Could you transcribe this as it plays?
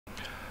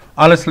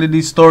Honestly,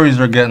 these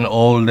stories are getting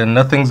old and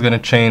nothing's going to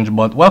change,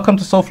 but welcome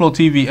to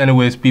SouFLoTV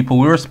anyways, people.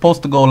 We were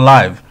supposed to go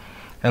live,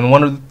 and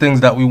one of the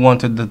things that we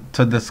wanted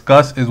to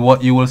discuss is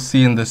what you will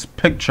see in this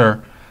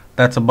picture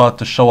that's about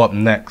to show up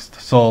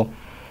next. So,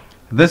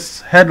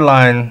 this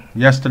headline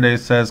yesterday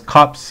says,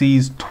 Cop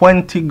seized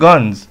 20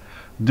 guns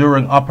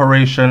during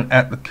operation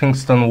at the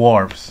Kingston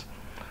Wharves.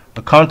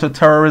 The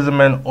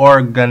Counterterrorism and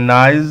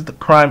Organized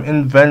Crime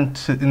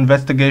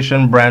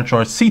Investigation Branch,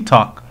 or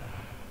CTOC,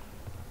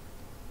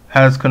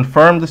 has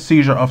confirmed the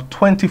seizure of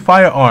 20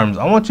 firearms.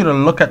 I want you to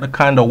look at the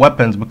kind of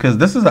weapons, because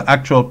this is an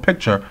actual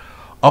picture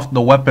of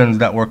the weapons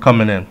that were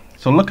coming in.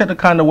 So look at the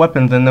kind of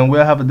weapons, and then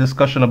we'll have a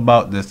discussion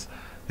about this.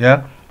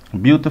 Yeah,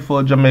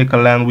 beautiful Jamaica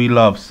land we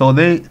love. So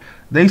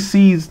they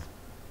seized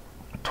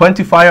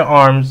 20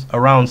 firearms,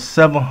 around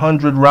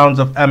 700 rounds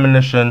of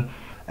ammunition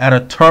at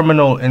a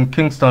terminal in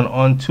Kingston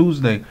on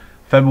Tuesday,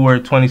 February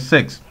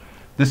 26th.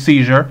 The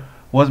seizure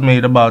was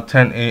made about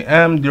 10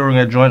 a.m. during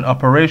a joint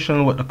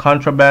operation with the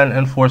Contraband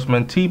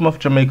Enforcement Team of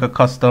Jamaica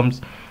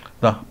Customs,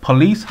 the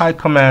Police High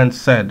Command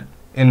said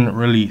in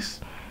release.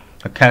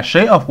 A cache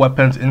of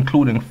weapons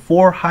including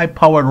 4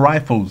 high-powered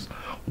rifles,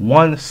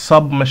 1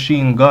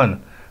 submachine gun,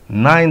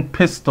 9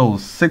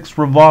 pistols, 6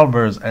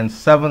 revolvers, and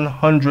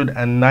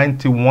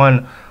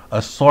 791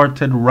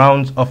 assorted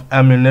rounds of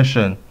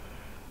ammunition.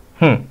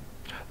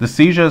 The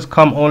seizures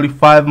come only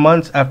 5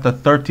 months after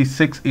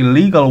 36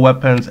 illegal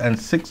weapons and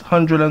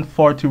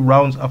 640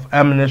 rounds of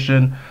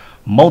ammunition,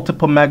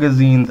 multiple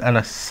magazines, and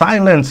a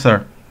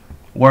silencer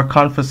were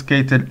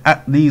confiscated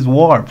at these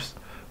wharves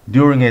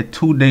during a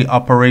 2-day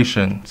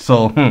operation.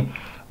 So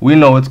we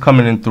know it's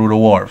coming in through the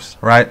wharves,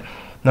 right?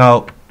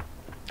 Now,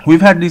 we've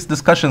had these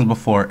discussions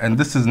before, and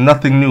this is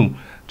nothing new.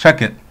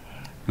 Check it.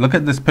 Look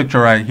at this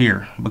picture right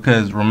here,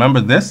 because remember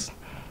this?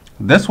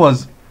 This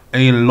was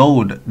a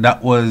load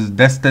that was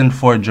destined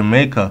for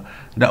Jamaica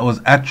that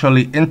was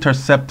actually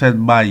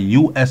intercepted by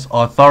U.S.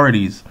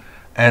 authorities,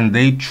 and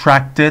they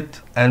tracked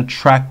it and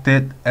tracked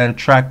it and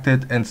tracked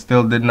it and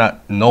still did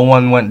not. No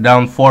one went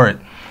down for it.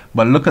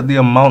 But look at the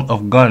amount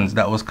of guns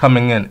that was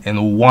coming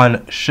in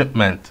one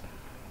shipment.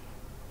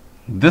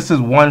 This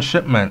is one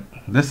shipment.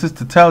 This is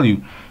to tell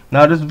you.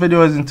 Now, this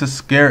video isn't to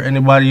scare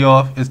anybody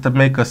off. It's to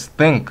make us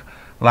think.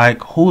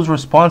 Like, who's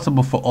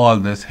responsible for all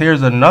this?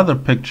 Here's another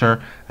picture,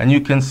 and you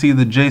can see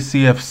the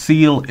JCF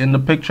seal in the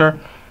picture.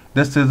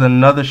 This is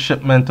another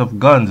shipment of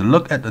guns.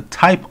 Look at the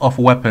type of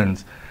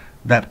weapons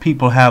that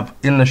people have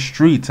in the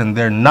streets, and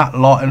they're not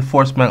law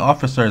enforcement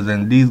officers,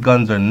 and these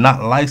guns are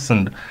not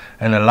licensed.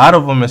 And a lot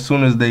of them, as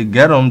soon as they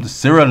get them, the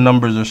serial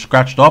numbers are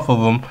scratched off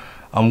of them.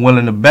 I'm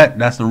willing to bet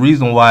that's the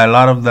reason why a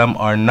lot of them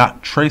are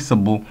not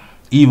traceable,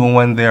 even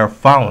when they are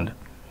found.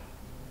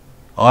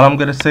 All I'm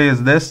going to say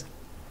is this.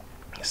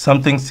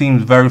 Something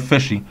seems very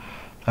fishy.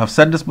 I've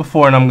said this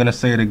before, and I'm going to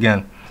say it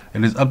again.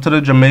 It is up to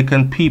the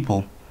Jamaican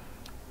people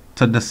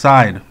to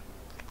decide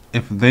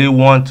if they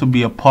want to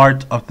be a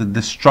part of the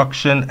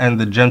destruction and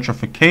the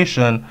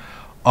gentrification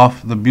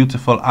of the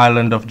beautiful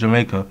island of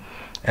Jamaica.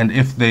 And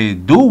if they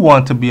do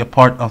want to be a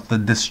part of the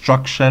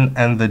destruction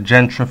and the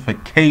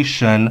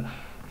gentrification,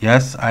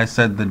 yes, I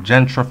said the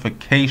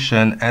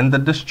gentrification and the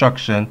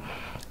destruction,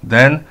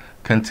 then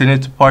continue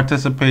to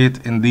participate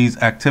in these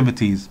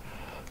activities.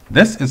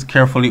 This is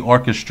carefully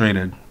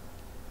orchestrated,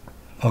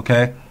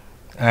 okay?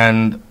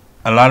 And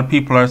a lot of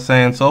people are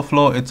saying,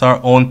 SouFlo, it's our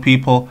own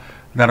people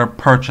that are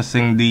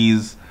purchasing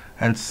these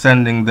and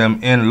sending them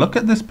in. Look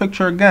at this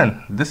picture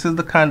again. This is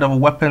the kind of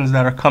weapons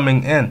that are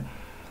coming in.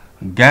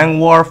 Gang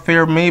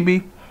warfare,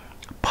 maybe.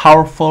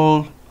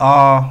 Powerful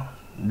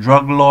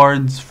drug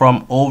lords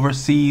from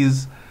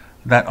overseas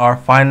that are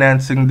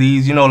financing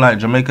these. You know, like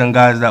Jamaican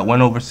guys that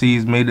went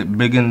overseas, made it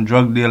big in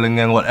drug dealing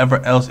and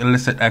whatever else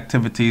illicit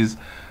activities.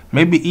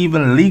 Maybe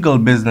even legal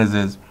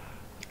businesses,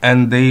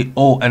 and they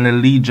owe an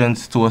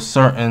allegiance to a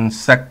certain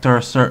sector,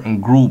 a certain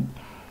group,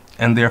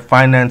 and they're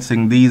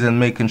financing these and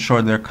making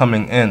sure they're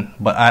coming in.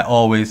 But I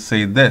always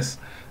say this,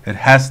 it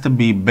has to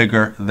be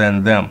bigger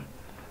than them,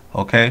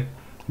 okay?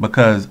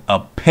 Because a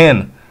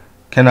pin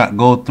cannot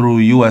go through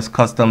U.S.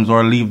 Customs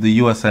or leave the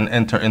U.S. and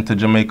enter into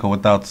Jamaica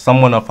without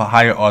someone of a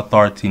higher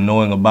authority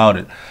knowing about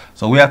it.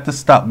 So we have to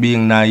stop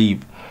being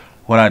naive.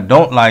 What I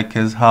don't like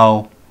is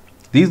how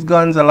these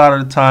guns a lot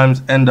of the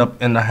times end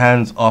up in the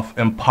hands of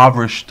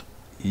impoverished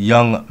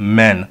young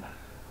men.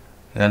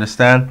 You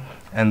understand?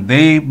 And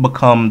they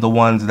become the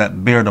ones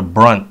that bear the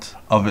brunt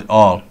of it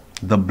all.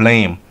 The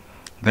blame.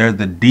 They're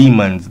the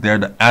demons. They're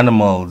the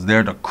animals.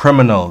 They're the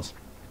criminals.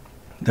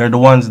 They're the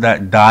ones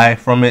that die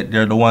from it.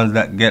 They're the ones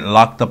that get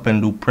locked up and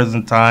do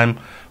prison time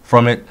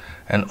from it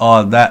and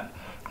all that.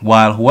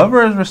 While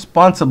whoever is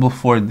responsible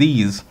for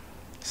these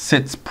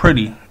sits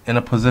pretty in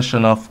a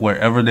position of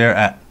wherever they're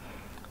at.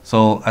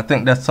 So I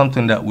think that's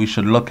something that we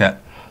should look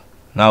at.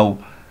 Now,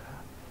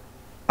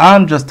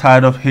 I'm just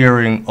tired of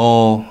hearing,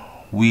 oh,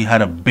 we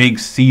had a big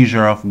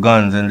seizure of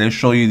guns, and they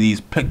show you these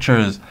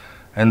pictures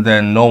and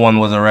then no one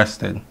was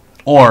arrested.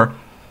 Or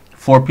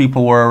 4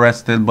 people were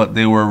arrested but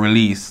they were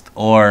released,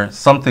 or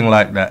something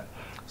like that.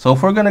 So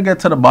if we're going to get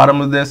to the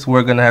bottom of this,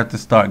 we're going to have to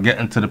start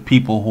getting to the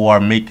people who are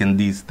making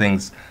these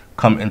things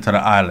come into the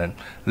island.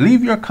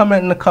 Leave your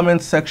comment in the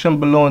comment section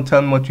below and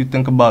tell me what you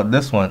think about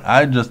this one.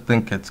 I just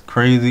think it's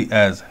crazy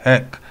as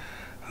heck.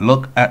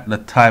 Look at the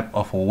type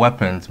of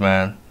weapons,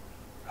 man.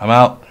 I'm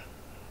out.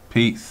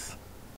 Peace.